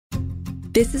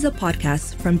This is a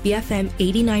podcast from BFM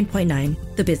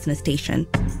 89.9, the business station.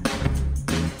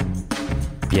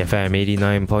 BFM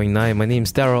 89.9, my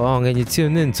name's Daryl Ong and you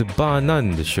tune in to Bar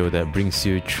None, the show that brings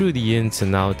you through the ins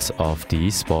and outs of the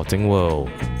sporting world.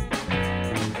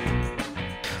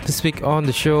 This week on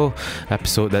the show,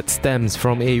 episode that stems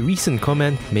from a recent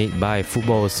comment made by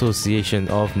Football Association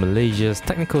of Malaysia's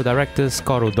Technical Director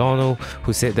Scott O'Donnell,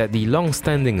 who said that the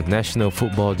long-standing National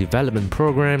Football Development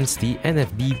Programs, the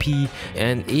NFDP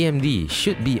and AMD,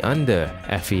 should be under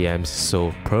FAM's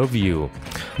sole purview.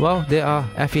 While there are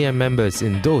FAM members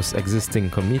in those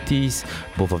existing committees,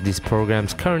 both of these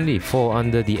programs currently fall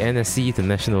under the NSC, the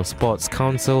National Sports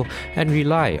Council, and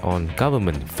rely on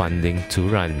government funding to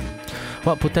run.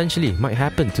 What potentially might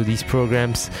happen to these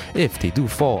programs if they do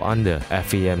fall under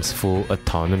FAM's full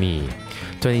autonomy?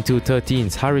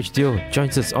 2213's Harish Dio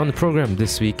joins us on the program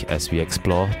this week as we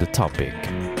explore the topic.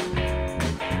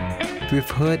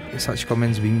 We've heard such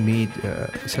comments being made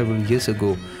several years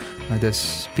ago.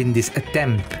 There's been this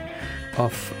attempt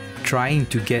of trying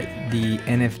to get the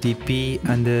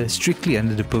NFDP strictly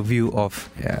under the purview of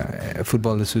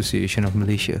Football Association of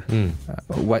Malaysia.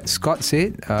 What Scott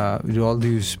said, with all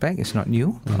due respect, is not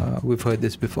new. We've heard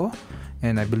this before,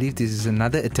 and I believe this is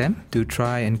another attempt to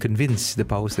try and convince the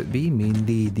powers that be,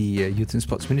 mainly the Youth and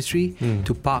Sports Ministry,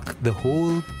 to park the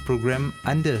whole program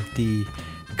under the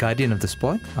guardian of the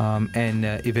sport, and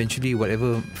eventually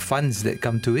whatever funds that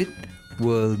come to it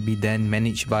will be then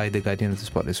managed by the guardian of the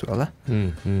sport as well.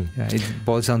 Yeah, it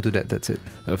boils down to that. That's it.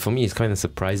 For me, it's kind of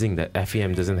surprising that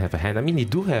FAM doesn't have a hand. I mean, they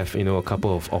do have, a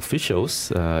couple of officials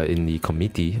in the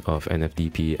committee of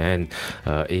NFDP and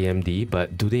AMD,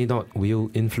 but do they not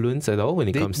wield influence at all when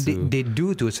it comes to... They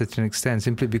do to a certain extent,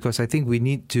 simply because I think we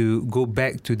need to go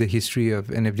back to the history of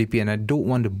NFDP, and I don't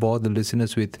want to bore the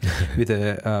listeners with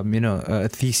a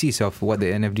thesis of what the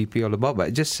NFDP is all about,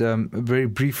 but just very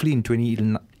briefly in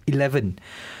 2011,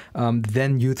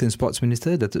 then Youth and Sports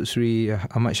Minister Datuk Sri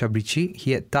Ahmad Shabrici,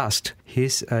 he had tasked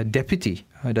his deputy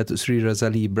Datuk Sri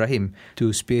Razali Ibrahim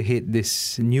to spearhead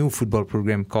this new football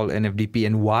program called NFDP.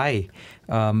 And why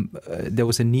there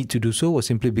was a need to do so was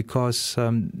simply because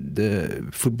the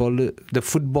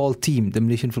football team, the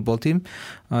Malaysian football team,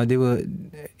 they were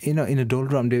in a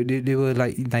doldrum. They were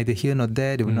like neither here nor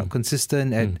there. They were not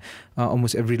consistent at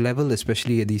almost every level,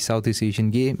 especially at the Southeast Asian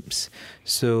Games.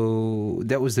 So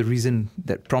that was the reason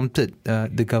that prompted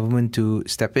the government to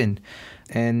step in.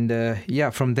 And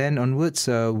from then onwards,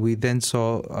 we then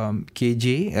saw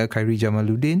KJ, Khairi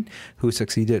Jamaluddin, who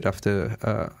succeeded after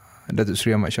Datuk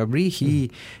Sri Ahmad Shabri. He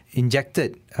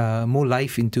injected more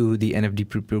life into the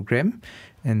NFDP program.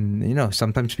 And,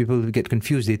 sometimes people get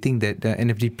confused. They think that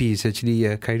NFDP is actually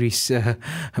Khairi's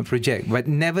project. But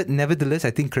nevertheless, I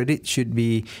think credit should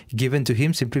be given to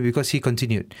him simply because he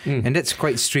continued. And that's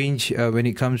quite strange when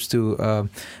it comes to,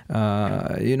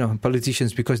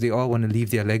 politicians, because they all want to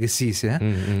leave their legacies. Yeah?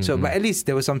 But at least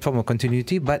there was some form of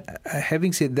continuity. But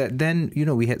having said that, then,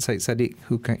 we had Syed Saddiq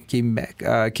who came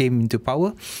into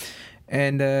power.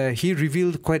 And he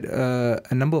revealed quite a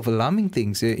number of alarming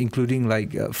things, including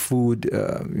like food.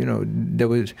 There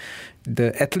was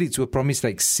the athletes were promised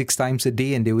like 6 times a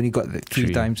day, and they only got like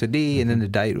 3 times a day. And then the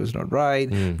diet was not right.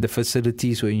 The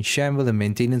facilities were in shambles, the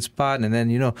maintenance part, and then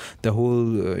the whole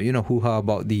hoo-ha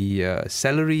about the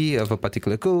salary of a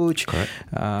particular coach.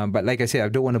 But like I said, I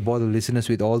don't want to bore the listeners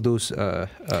with all those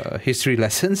history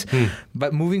lessons.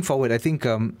 But moving forward, I think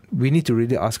we need to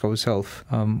really ask ourselves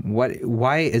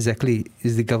why exactly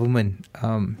is the government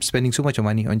spending so much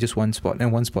money on just one sport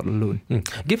and one sport alone?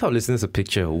 Give our listeners a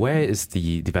picture. Where is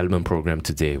the development program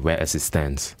today, where as it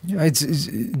stands? It's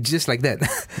just like that.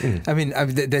 I mean,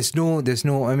 there's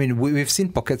no. I mean, we've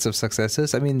seen pockets of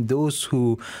successes. I mean, those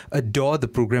who adore the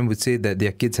program would say that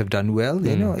their kids have done well.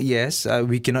 Yes,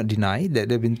 we cannot deny that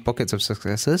there have been pockets of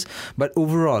successes, but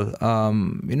overall,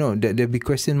 there'll be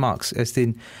question marks as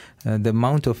in the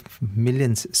amount of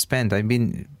millions spent. I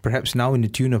mean, perhaps now in the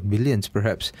tune of billions,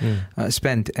 perhaps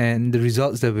spent, and the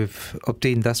results that we've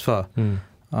obtained thus far.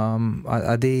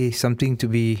 Are they something to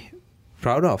be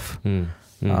proud of?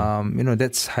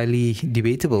 That's highly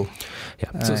debatable.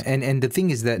 And the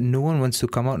thing is that no one wants to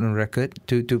come out on record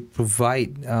to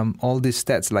provide all these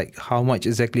stats, like how much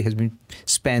exactly has been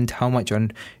spent, how much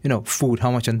on food,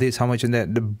 how much on this, how much on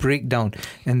that, the breakdown,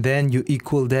 and then you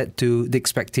equal that to the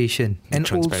expectation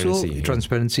and also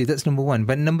transparency. That's number one.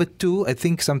 But number two, I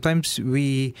think sometimes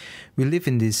we live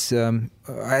in this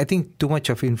I think too much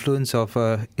of influence of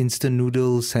instant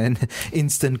noodles and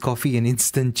instant coffee and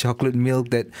instant chocolate milk,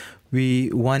 that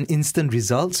we want instant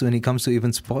results when it comes to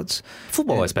even sports.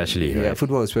 Football especially, right? Yeah,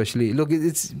 football especially. Look,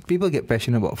 it's people get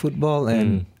passionate about football,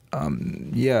 and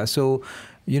So,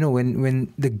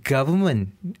 when the government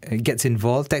gets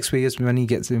involved, taxpayers' money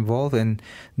gets involved, and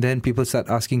then people start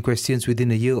asking questions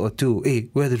within a year or two. Hey,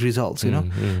 where are the results? It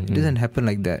doesn't happen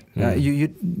like that.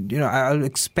 I'll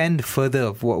expand further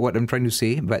of what I'm trying to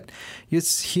say, but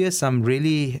here's some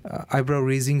really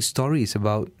eyebrow-raising stories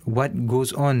about what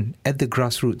goes on at the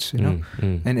grassroots.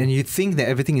 And you think that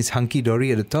everything is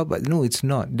hunky-dory at the top, but no, it's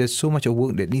not. There's so much of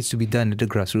work that needs to be done at the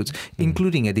grassroots,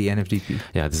 including at the NFDP.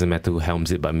 Yeah, it doesn't matter who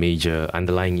helms it, but major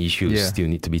underlying issues still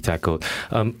need to be tackled.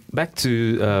 Back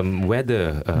to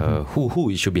whether who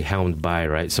it should be helmed by,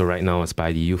 right? So right now it's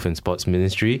by the Youth and Sports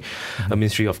Ministry, a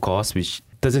ministry, of course, which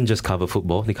doesn't just cover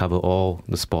football, they cover all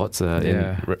the sports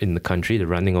in the country, the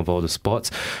running of all the sports.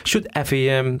 Should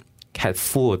FAM have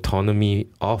full autonomy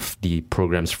of the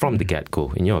programs from the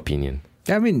get-go, in your opinion?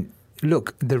 I mean,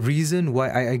 look, the reason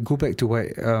why I go back to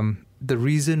why the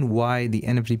reason why the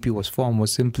NFDP was formed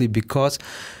was simply because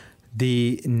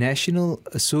the National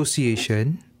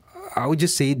Association, I would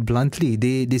just say it bluntly,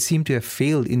 they seem to have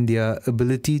failed in their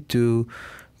ability to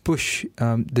push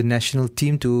the national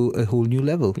team to a whole new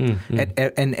level at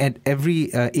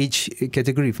every age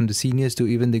category, from the seniors to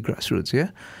even the grassroots.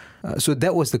 So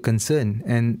that was the concern,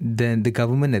 and then the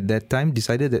government at that time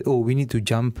decided that we need to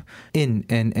jump in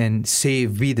and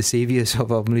be the saviors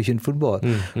of our Malaysian football,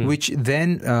 which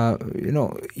then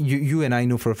you and I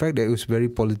know for a fact that it was very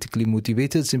politically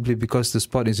motivated, simply because the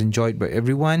sport is enjoyed by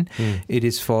everyone. It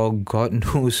is, for God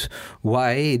knows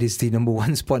why, it is the number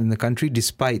one sport in the country,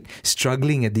 despite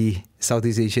struggling at the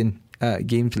Southeast Asian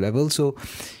games level. So,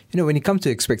 when it comes to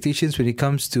expectations, when it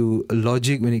comes to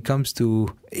logic, when it comes to...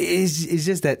 It's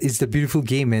just that it's the beautiful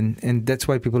game, and that's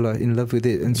why people are in love with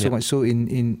it, and so much so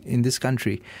in this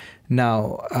country.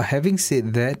 Now, having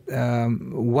said that,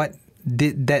 what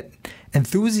did that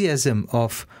enthusiasm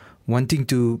of wanting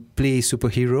to play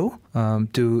superhero,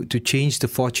 to change the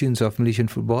fortunes of Malaysian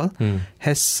football,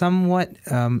 has somewhat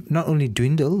not only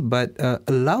dwindled, but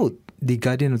allowed the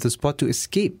guardian of the sport to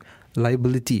escape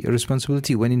liability or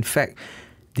responsibility, when in fact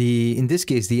in this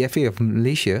case the FA of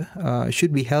Malaysia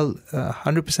should be held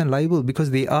 100% liable,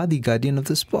 because they are the guardian of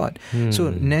the sport.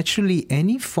 So naturally,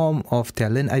 any form of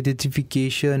talent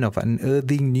identification, of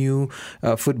unearthing new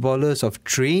footballers, of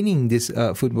training these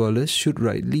footballers, should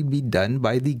rightly be done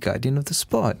by the guardian of the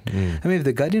sport. I mean, if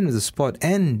the guardian of the sport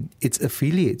and its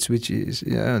affiliates, which is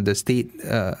the state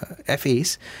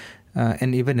FAs,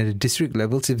 and even at the district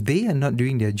levels, if they are not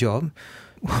doing their job,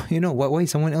 why is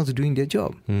someone else doing their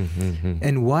job?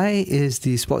 And why is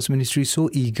the sports ministry so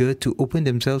eager to open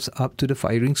themselves up to the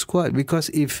firing squad? Because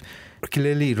if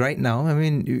clearly right now, I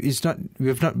mean, we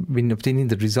have not been obtaining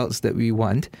the results that we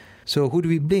want. So who do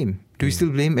we blame? Do we still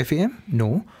blame FAM?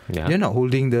 No, they're not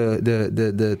holding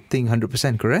the thing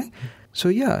 100%, correct? So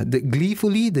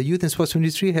gleefully, the Youth and Sports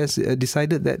Ministry has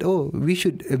decided that, we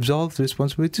should absolve the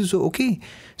responsibility. So, okay.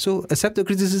 So, accept the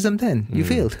criticism then. You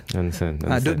failed. Understand.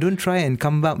 Don't try and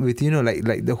come up with,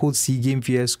 like the whole SEA Game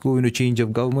fiasco, change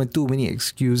of government, too many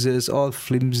excuses, all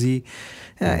flimsy.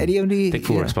 At the end of the day, take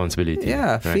full responsibility.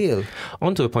 Fail.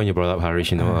 On to a point you brought up,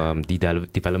 Harish, the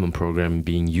development program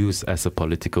being used as a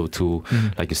political tool,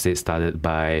 like you said, started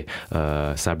by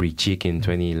Sabri Chik in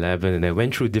 2011, and then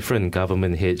went through different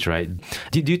government heads, right?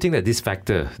 Do you think that this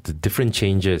factor, the different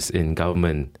changes in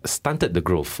government, stunted the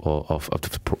growth of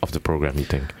the program, you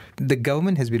think? The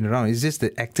government has been around. It's just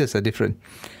the actors are different.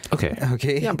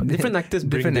 Okay. Yeah, but different actors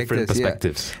bring different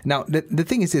perspectives. Yeah. Now, the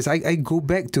thing is this. I go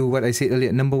back to what I said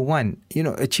earlier. Number one,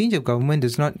 a change of government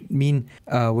does not mean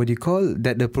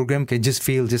that the program can just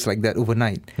fail just like that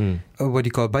overnight.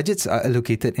 Budgets are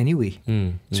allocated anyway.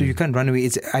 So you can't run away.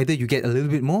 It's either you get a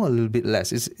little bit more or a little bit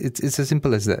less. It's as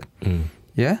simple as that.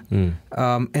 Yeah.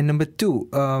 And number two,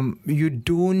 you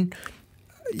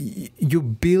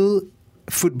build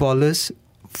footballers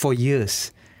for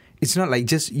years. It's not like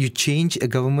just you change a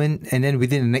government and then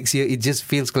within the next year it just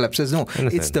fails, collapses. No,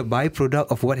 it's the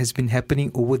byproduct of what has been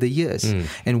happening over the years.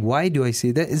 And why do I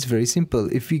say that? It's very simple.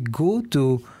 If we talk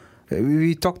to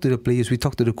the players, we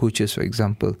talk to the coaches, for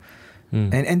example,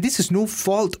 and this is no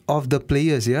fault of the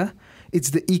players,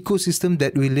 It's the ecosystem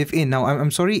that we live in. Now,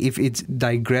 I'm sorry if it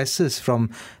digresses from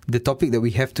the topic that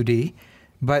we have today,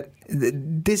 but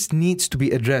this needs to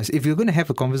be addressed. If you're going to have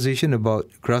a conversation about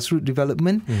grassroots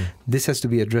development, this has to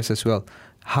be addressed as well.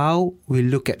 How we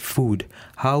look at food,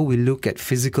 how we look at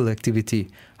physical activity,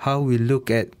 how we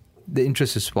look at the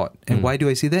interest of sport. And why do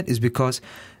I say that? Is because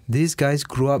these guys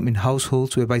grew up in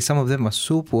households whereby some of them are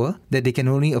so poor that they can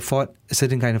only afford a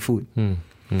certain kind of food.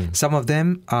 Some of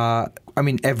them are,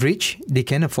 average, they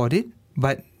can afford it,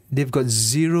 but they've got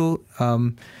zero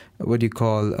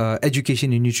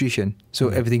education in nutrition. So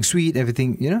everything sweet,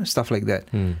 everything, stuff like that.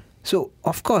 So,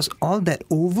 of course, all that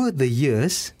over the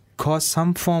years cause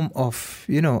some form of,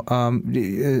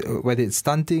 whether it's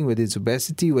stunting, whether it's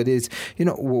obesity, whether it's,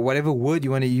 whatever word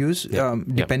you want to use,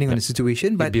 depending on the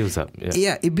situation. But it builds up.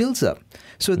 Yeah, it builds up.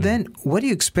 So then what do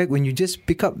you expect when you just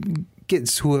pick up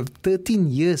kids who have 13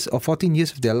 years or 14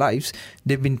 years of their lives,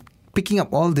 they've been picking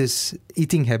up all these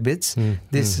eating habits,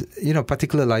 this,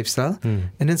 particular lifestyle,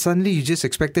 and then suddenly you just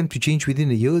expect them to change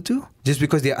within a year or two just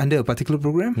because they're under a particular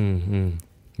program?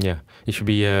 Yeah, it should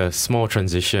be a small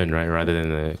transition, right, rather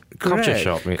than a culture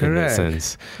shock in that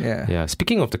sense. Yeah.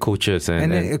 Speaking of the coaches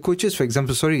and coaches, for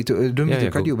example, sorry, don't mean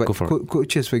to cut you, but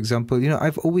coaches, for example,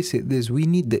 I've always said this: we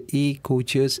need the A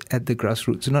coaches at the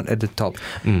grassroots, not at the top.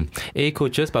 A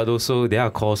coaches, but also there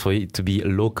are calls for it to be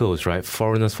locals, right?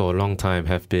 Foreigners for a long time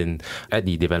have been at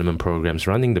the development programs,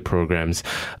 running the programs.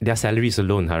 Their salaries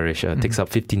alone, Harish, takes up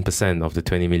 15% of the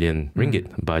 20 million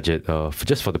ringgit budget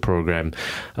just for the program.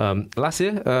 Last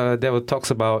year, there were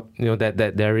talks about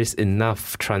that there is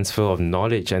enough transfer of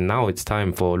knowledge, and now it's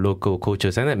time for local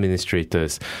coaches and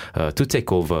administrators to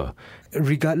take over.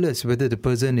 Regardless whether the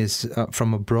person is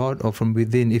from abroad or from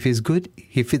within, if he's good,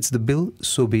 he fits the bill,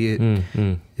 so be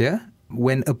it. Yeah.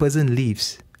 When a person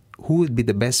leaves, who would be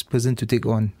the best person to take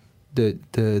on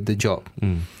the job?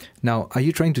 Now, are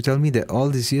you trying to tell me that all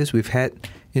these years we've had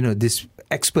these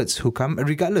experts who come,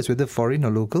 regardless whether foreign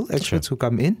or local, experts who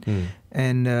come in,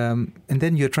 and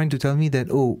then you're trying to tell me that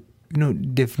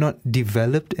they've not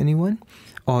developed anyone,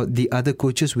 or the other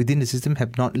coaches within the system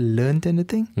have not learned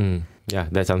anything? Yeah,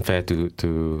 that's unfair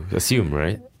to assume,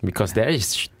 right? Because there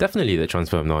is definitely the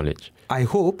transfer of knowledge. I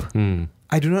hope.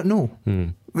 I do not know,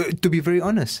 to be very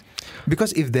honest.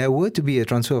 Because if there were to be a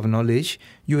transfer of knowledge,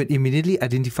 you would immediately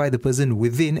identify the person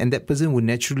within, and that person would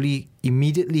naturally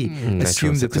immediately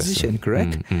assume the position,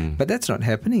 correct? But that's not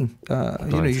happening.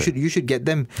 You should get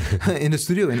them in the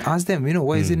studio and ask them,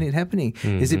 why isn't it happening?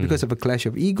 Is it because of a clash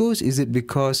of egos? Is it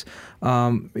because,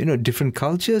 different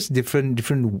cultures,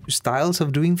 different styles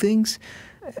of doing things?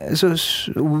 So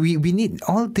we need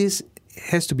all this.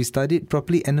 Has to be studied,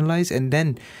 properly analysed, and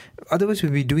then otherwise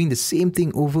we'll be doing the same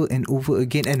thing over and over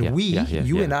again, and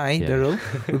you and I, Daryl,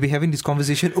 will be having this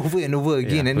conversation over and over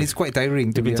again, and it's quite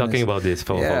tiring. We've been talking about this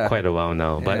for quite a while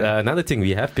now. But another thing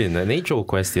we have been, an age-old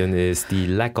question, is the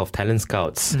lack of talent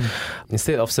scouts.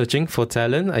 Instead of searching for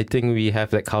talent, I think we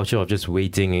have that culture of just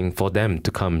waiting for them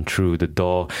to come through the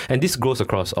door, and this goes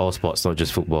across all sports, not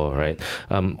just football, right?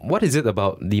 What is it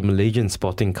about the Malaysian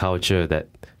sporting culture that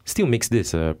still makes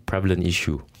this a prevalent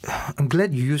issue? I'm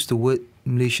glad you used the word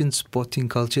Malaysian sporting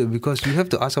culture, because we have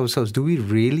to ask ourselves, do we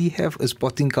really have a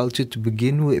sporting culture to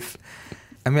begin with?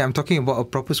 I mean, I'm talking about a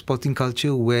proper sporting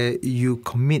culture where you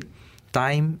commit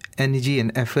time, energy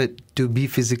and effort to be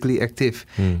physically active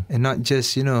and not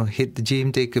just, hit the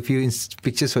gym, take a few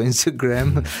pictures for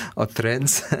Instagram or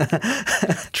threads.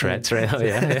 Threads, right? Oh,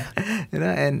 yeah.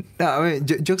 And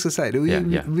jokes aside,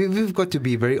 we've got to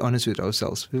be very honest with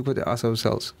ourselves. We've got to ask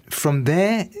ourselves. From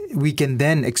there, we can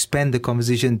then expand the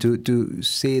conversation to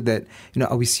say that,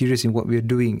 are we serious in what we're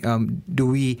doing? Do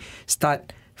we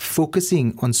start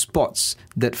focusing on sports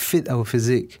that fit our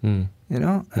physique? And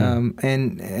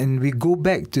we go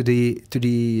back to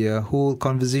the whole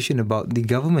conversation about the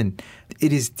government.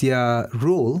 It is their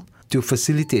role to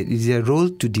facilitate, it is their role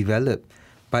to develop,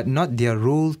 but not their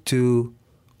role to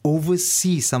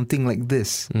oversee something like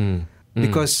this.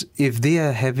 Because if they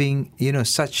are having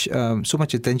so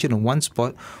much attention on one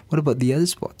sport, what about the other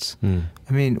sports?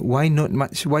 I mean, why not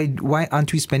much? Why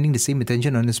aren't we spending the same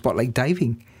attention on a sport like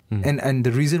diving? And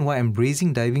the reason why I'm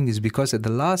raising diving is because at the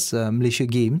last Malaysia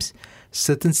Games,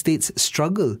 certain states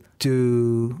struggle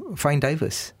to find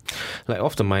divers. Like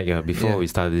off the mic, before we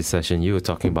started this session, you were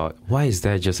talking about why is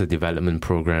there just a development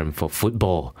program for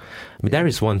football? I mean, there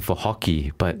is one for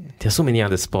hockey, but there's so many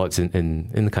other sports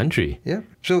in the country. Yeah,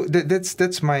 so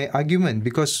that's my argument,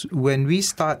 because when we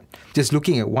start just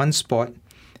looking at one sport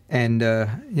and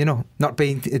not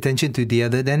paying attention to the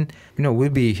other, then we'll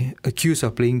be accused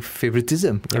of playing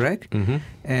favoritism, correct?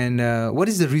 And what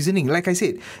is the reasoning? Like I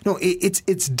said,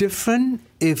 it's different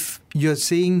if you're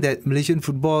saying that Malaysian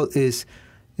football is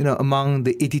among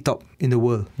the 80 top in the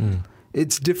world.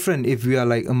 It's different if we are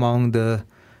like among the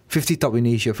 50 top in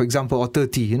Asia, for example, or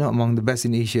 30, among the best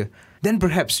in Asia. Then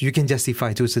perhaps you can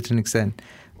justify to a certain extent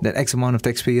that X amount of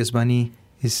taxpayers' money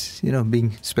is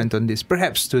being spent on this,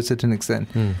 perhaps to a certain extent.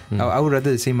 I would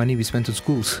rather the same money be spent on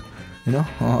schools,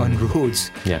 on roads,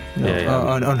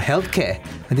 on healthcare.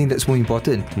 I think that's more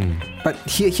important. But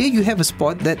here you have a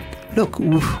sport that, look,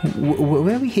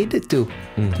 where we headed to.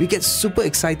 We get super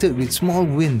excited with small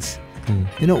wins.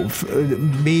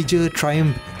 Major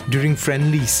triumph during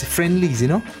friendlies,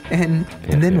 and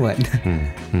then what?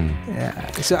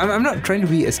 Yeah. So I'm not trying to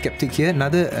be a skeptic here.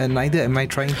 Neither am I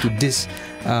trying to diss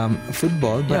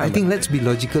football, but I think let's be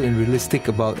logical and realistic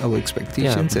about our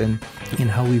expectations and in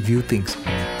how we view things.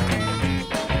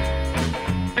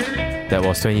 That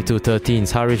was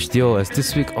 2213's Harish Dio. As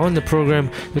this week on the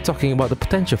program, we're talking about the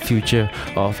potential future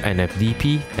of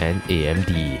NFDP and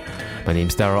AMD. My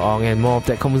name's Darryl Ong, and more of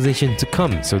that conversation to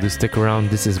come, so do stick around.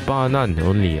 This is Bar None,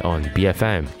 only on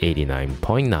BFM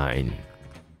 89.9.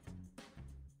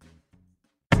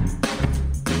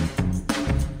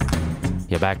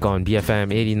 You're back on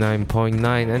BFM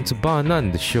 89.9 and to Bar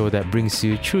None, the show that brings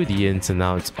you through the ins and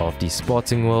outs of the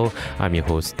sporting world. I'm your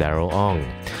host, Darryl Ong.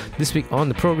 This week on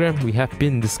the program, we have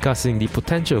been discussing the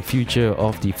potential future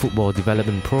of the football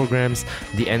development programs,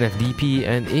 the NFDP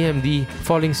and AMD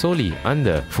falling solely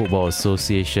under Football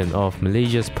Association of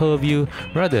Malaysia's purview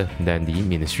rather than the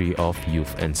Ministry of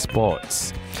Youth and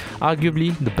Sports.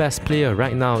 Arguably, the best player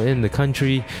right now in the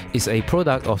country is a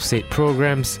product of said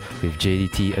programs, with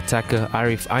JDT attacker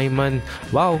Arif Aiman,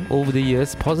 while over the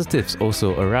years positives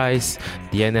also arise.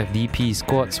 The NFDP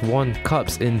squads won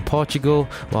cups in Portugal,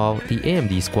 while the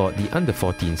AMD squad, the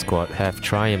under-14 squad, have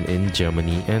triumphed in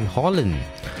Germany and Holland.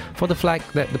 For the flag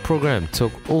that the program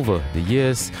took over the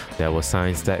years, there were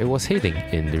signs that it was heading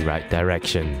in the right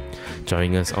direction.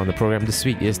 Joining us on the program this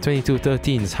week is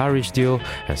 2213's Harish Dio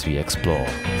as we explore.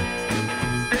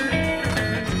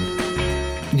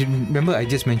 You remember I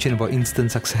just mentioned about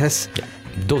instant success? Yeah.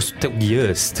 Those took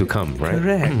years to come, right?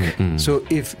 Correct. So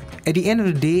if at the end of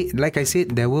the day, like I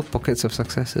said, there were pockets of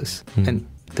successes, and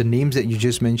the names that you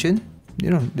just mentioned,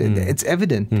 it's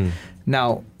evident.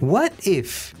 Now, what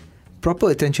if proper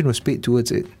attention was paid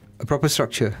towards it, a proper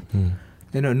structure?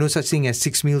 No such thing as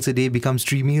 6 meals a day becomes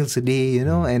 3 meals a day,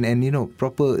 and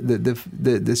proper,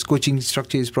 the coaching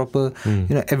structure is proper,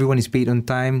 everyone is paid on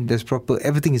time, there's proper,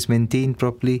 everything is maintained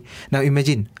properly. Now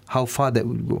imagine how far that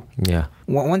would go. Yeah.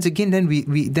 Once again, then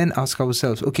we then ask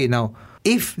ourselves, okay, now,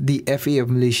 if the FA of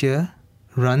Malaysia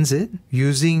runs it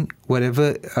using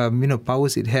whatever,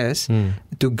 powers it has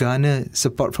to garner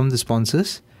support from the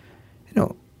sponsors,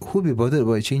 who will be bothered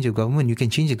about a change of government? You can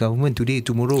change the government today,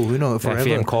 tomorrow, forever.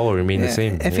 FAM call will remain the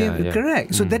same.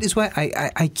 Correct. So that is why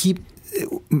I keep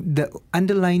the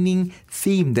underlining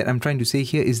theme that I'm trying to say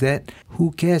here is that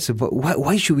who cares about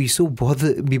why should we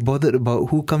be bothered about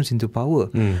who comes into power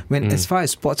when as far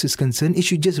as sports is concerned, it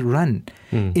should just run.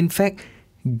 In fact,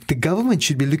 the government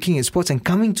should be looking at sports and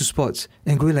coming to sports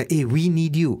and going like, hey, we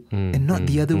need you, and not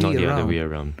the other way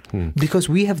around. Because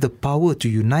we have the power to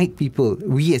unite people.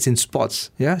 We as in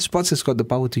sports. Yeah, sports has got the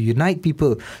power to unite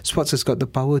people. Sports has got the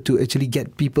power to actually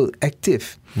get people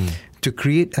active, to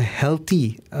create a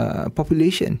healthy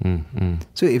population.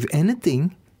 So if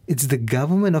anything, it's the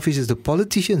government officials, the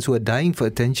politicians who are dying for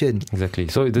attention. Exactly.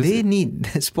 So they need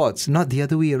sports, not the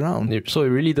other way around. So it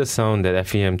really does sound that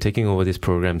FAM taking over these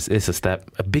programs is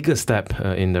a bigger step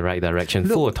in the right direction.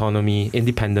 Full autonomy,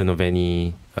 independent of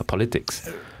any politics.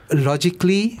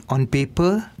 Logically, on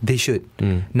paper, they should.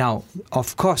 Now,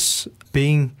 of course,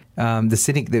 being the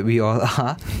cynic that we all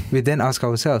are, we then ask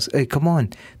ourselves, hey, come on,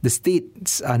 the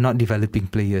states are not developing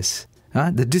players.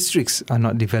 The districts are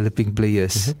not developing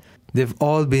players. They've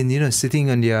all been, sitting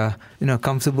on their,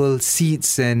 comfortable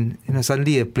seats, and,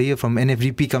 suddenly a player from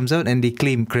NFDP comes out and they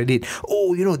claim credit.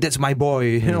 Oh, that's my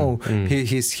boy.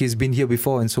 He's been here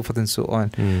before, and so forth and so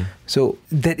on. So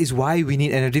that is why we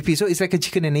need NFDP. So it's like a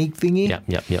chicken and egg thingy.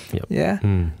 Yep. Yeah.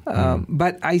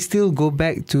 But I still go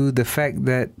back to the fact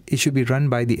that it should be run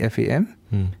by the FAM,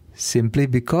 simply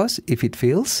because if it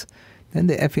fails, then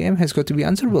the FAM has got to be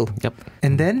answerable. Yep.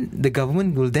 And then the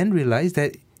government will then realize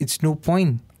that it's no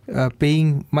point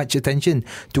paying much attention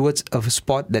towards a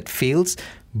sport that fails,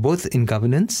 both in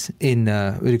governance, in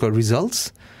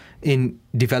results, in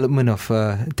development of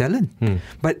talent.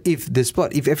 But if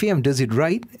FAM does it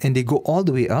right and they go all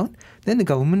the way out, then the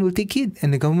government will take it,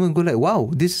 and the government will go like, wow,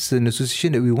 this is an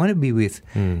association that we want to be with,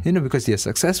 because they are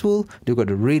successful, they've got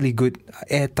a really good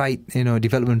airtight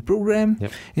development program,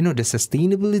 the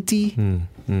sustainability.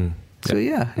 So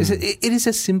it is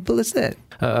as simple as that.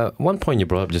 One point you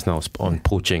brought up just now was on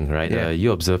poaching, right?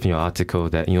 You observed in your article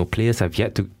that players have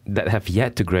yet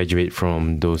to graduate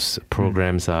from those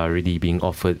programs are already being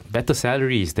offered better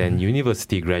salaries than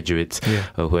university graduates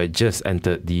who had just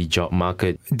entered the job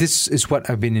market. This is what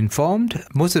I've been informed.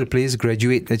 Most of the players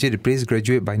graduate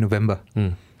by November.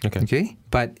 Okay.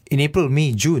 But in April,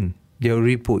 May, June, they are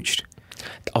already poached.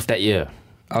 Of that year.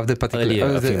 of the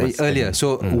particular earlier.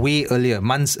 So way earlier,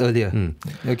 months earlier.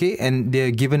 Okay, and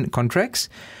they're given contracts,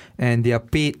 and they are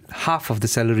paid half of the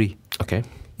salary. Okay.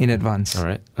 In advance. All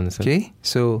right, understand. Okay,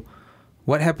 so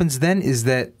what happens then is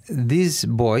that these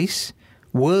boys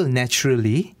will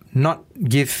naturally not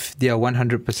give their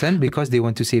 100% because they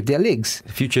want to save their legs.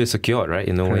 The future is secured, right?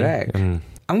 In a way. Correct.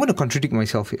 I'm going to contradict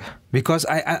myself here because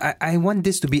I want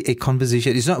this to be a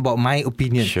conversation. It's not about my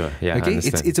opinion. Sure, yeah, okay, I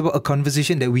understand. it's about a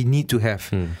conversation that we need to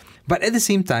have. But at the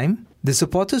same time, the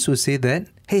supporters will say that,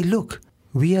 hey, look,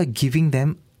 we are giving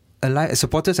them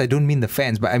supporters, I don't mean the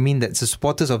fans, but I mean that the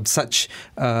supporters of such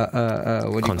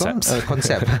concept, such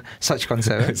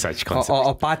concept, such concept,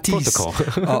 or parties,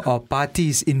 or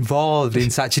parties involved in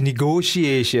such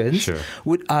negotiations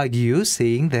would argue,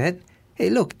 saying that, hey,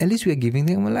 look, at least we are giving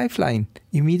them a lifeline.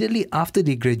 Immediately after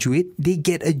they graduate, they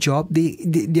get a job.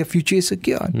 Their future is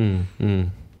secured.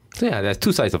 So yeah, there's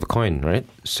two sides of a coin, right?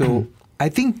 So I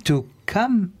think to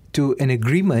come to an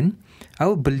agreement, I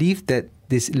would believe that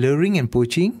this luring and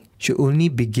poaching should only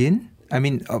begin. I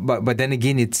mean, but then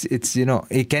again, it's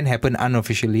it can happen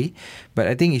unofficially. But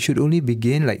I think it should only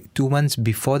begin like 2 months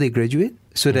before they graduate,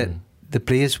 so that the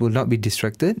players will not be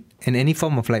distracted, and any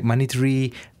form of like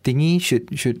monetary thingy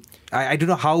should. I don't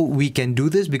know how we can do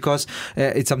this because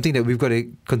it's something that we've got to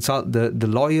consult the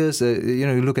lawyers.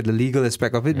 You look at the legal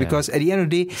aspect of it because at the end of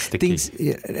the day, things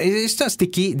it's not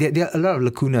sticky. There are a lot of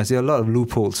lacunas. There are a lot of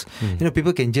loopholes.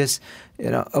 People can just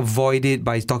avoid it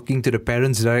by talking to the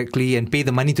parents directly and pay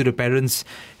the money to the parents,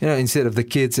 instead of the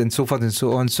kids, and so forth and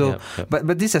so on. So,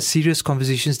 but these are serious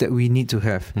conversations that we need to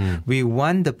have. We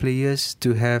want the players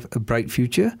to have a bright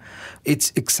future.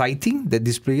 It's exciting that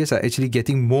these players are actually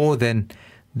getting more than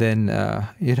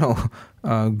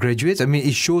graduates. I mean,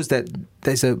 it shows that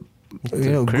there's a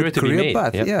good career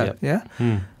path.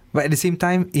 But at the same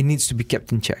time, it needs to be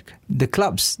kept in check. The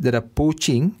clubs that are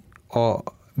poaching or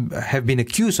have been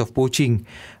accused of poaching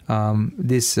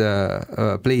these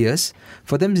players,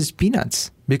 for them it's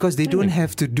peanuts because they don't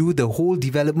have to do the whole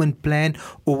development plan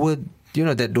over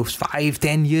those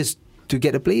 5-10 years to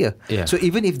get a player. So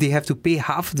even if they have to pay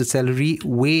half the salary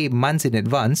way months in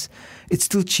advance, it's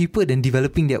still cheaper than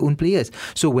developing their own players.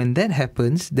 So when that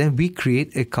happens, then we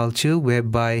create a culture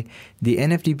whereby the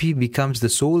NFDP becomes the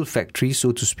sole factory,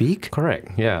 so to speak.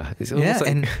 Correct. Yeah. It's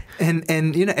like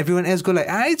and everyone else go like,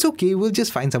 it's okay, we'll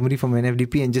just find somebody from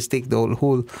NFDP and just take the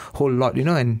whole lot,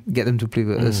 and get them to play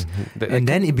with us.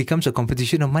 Then it becomes a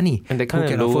competition of money. And they kind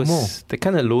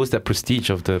of lowers that prestige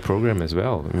of the program as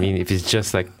well. I mean, if it's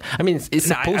just like, it's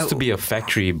supposed to be a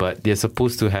factory, but they're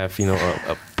supposed to have,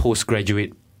 a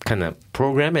postgraduate kind of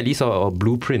program, at least, or a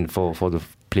blueprint for the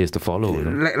players to follow.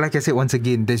 Like I said, once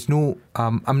again, there's no,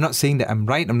 I'm not saying that I'm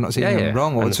right, I'm not saying I'm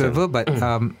wrong or whatsoever, but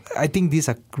I think these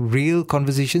are real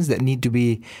conversations that need to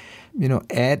be,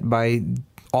 had by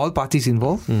all parties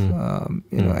involved,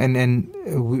 and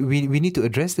we need to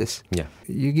address this. Yeah.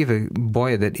 You give a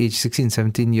boy at that age, 16,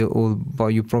 17-year-old boy,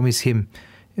 you promise him,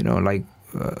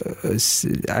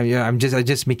 I'm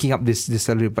just making up this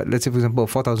salary, but let's say for example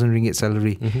 4,000 ringgit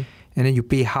salary, and then you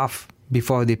pay half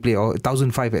before they play, or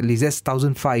 1,500 at least. That's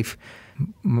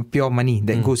 1,500 pure money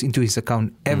that goes into his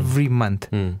account every month.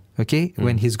 Okay,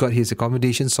 when he's got his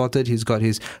accommodation sorted, he's got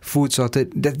his food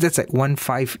sorted. That's like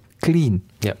 1,500 clean.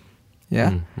 Yeah.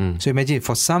 So imagine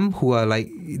for some who are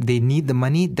like they need the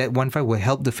money, that 1,500 will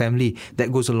help the family.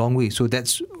 That goes a long way. So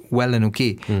that's well and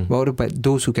okay. But what about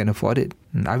those who can afford it?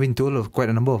 I've been told of quite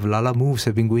a number of Lala moves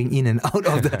have been going in and out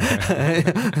of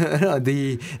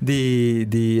the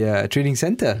training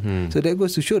center. So that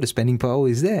goes to show the spending power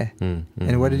is there.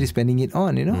 And what are they spending it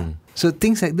on? So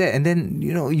things like that. And then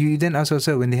you then ask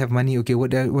yourself, when they have money, okay,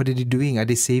 what are they doing? Are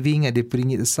they saving? Are they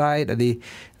putting it aside? Are they?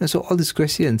 So all these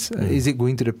questions. Is it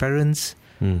going to the parents?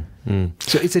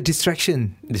 So it's a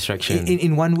distraction.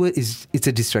 In one word, it's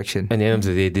a distraction. And at the end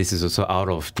of the day, this is also out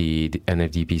of the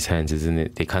NFDP's hands, isn't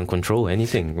it? They can't control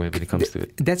anything when it comes to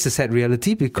it. That's a sad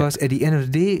reality because at the end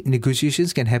of the day,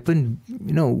 negotiations can happen,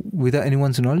 without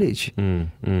anyone's knowledge.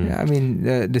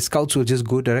 The scouts will just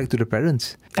go direct to the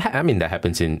parents. That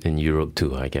happens in Europe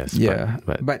too, I guess. Yeah,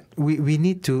 but we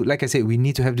need to, like I said, we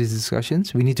need to have these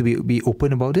discussions. We need to be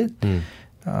open about it.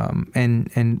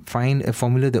 And find a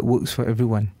formula that works for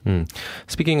everyone.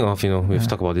 Speaking of, we've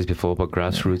talked about this before, about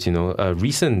grassroots,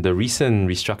 the recent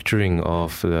restructuring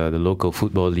of the local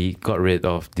football league got rid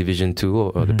of Division 2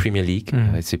 or the Premier League,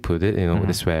 as you put it.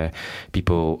 That's where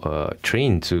people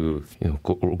train to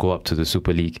go up to the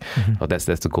Super League. Or that's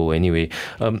the goal anyway.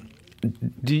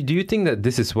 Do you think that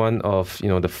this is one of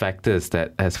the factors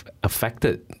that has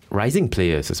affected rising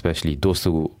players, especially those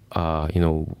who are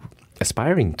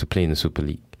aspiring to play in the Super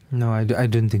League? No, I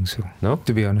don't think so. No?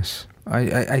 To be honest.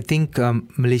 I think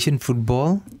Malaysian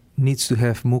football needs to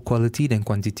have more quality than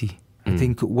quantity. I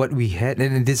think what we had,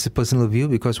 and this is a personal view,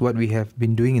 because what we have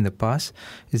been doing in the past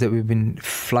is that we've been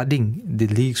flooding the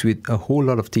leagues with a whole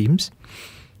lot of teams.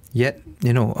 Yet,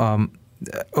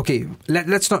 okay,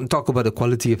 let's not talk about the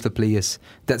quality of the players.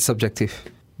 That's subjective.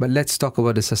 But let's talk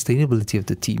about the sustainability of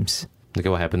the teams. Look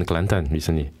at what happened to Kelantan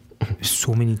recently.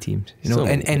 So many teams,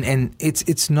 and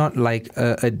it's not like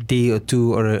a day or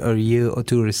two or a year or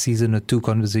two or a season or two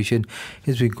conversation.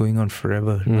 It's been going on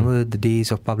forever. Remember the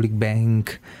days of Public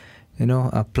Bank,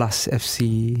 Plus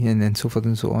FC, and so forth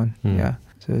and so on. Yeah,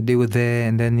 so they were there,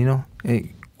 and then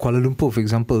Kuala Lumpur, for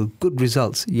example, good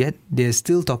results. Yet they're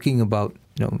still talking about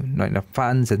not enough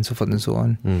funds and so forth and so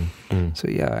on. So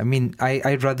yeah, I mean,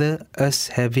 I'd rather us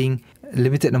having a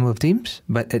limited number of teams,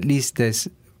 but at least there's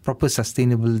proper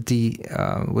sustainability,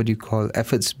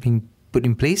 efforts being put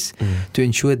in place to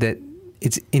ensure that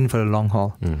it's in for a long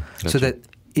haul. So that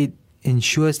it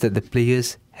ensures that the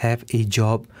players have a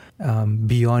job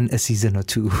beyond a season or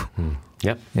two.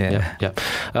 Yep.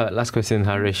 Last question,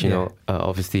 Harish.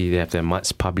 Obviously they have their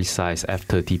much publicized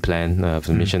F30 plan for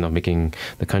the mission of making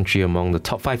the country among the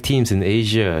top 5 teams in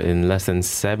Asia in less than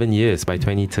 7 years by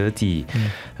 2030.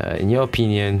 In your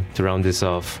opinion, to round this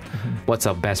off, what's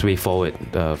our best way forward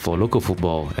for local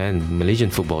football and Malaysian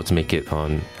football to make it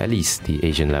on at least the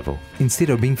Asian level?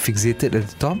 Instead of being fixated at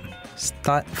the top,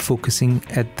 start focusing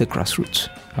at the grassroots.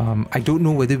 I don't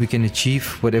know whether we can achieve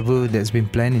whatever that's been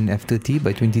planned in F30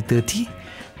 by 2030.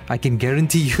 I can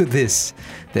guarantee you this,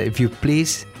 that if you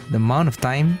place the amount of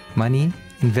time, money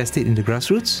invested in the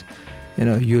grassroots,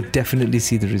 you'll definitely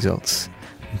see the results.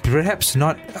 Perhaps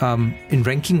not in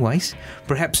ranking wise,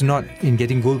 perhaps not in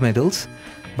getting gold medals,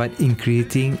 but in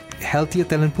creating a healthier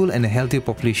talent pool and a healthier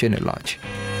population at large.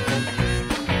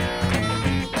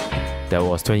 That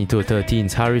was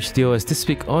 2213's Harish Teo this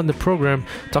week on the program,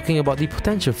 talking about the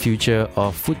potential future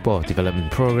of football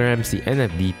development programs, the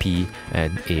NFDP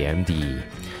and AMD.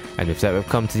 And with that, we've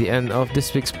come to the end of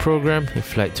this week's program.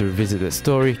 If you'd like to revisit that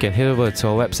story, you can head over to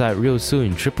our website real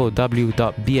soon,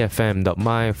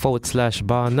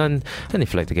 www.bfm.my/barnone. And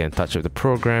if you'd like to get in touch with the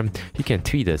program, you can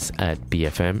tweet us at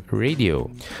BFM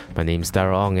Radio. My name's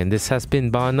Dara Ong, and this has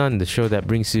been Bar None, the show that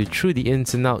brings you through the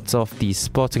ins and outs of the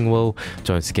sporting world.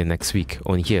 Join us again next week,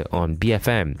 only here on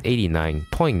BFM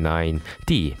 89.9,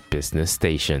 the business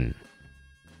station.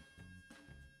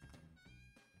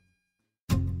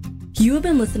 You have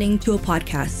been listening to a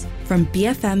podcast from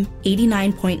BFM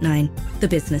 89.9, the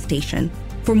business station.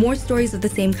 For more stories of the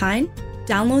same kind,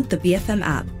 download the BFM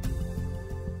app.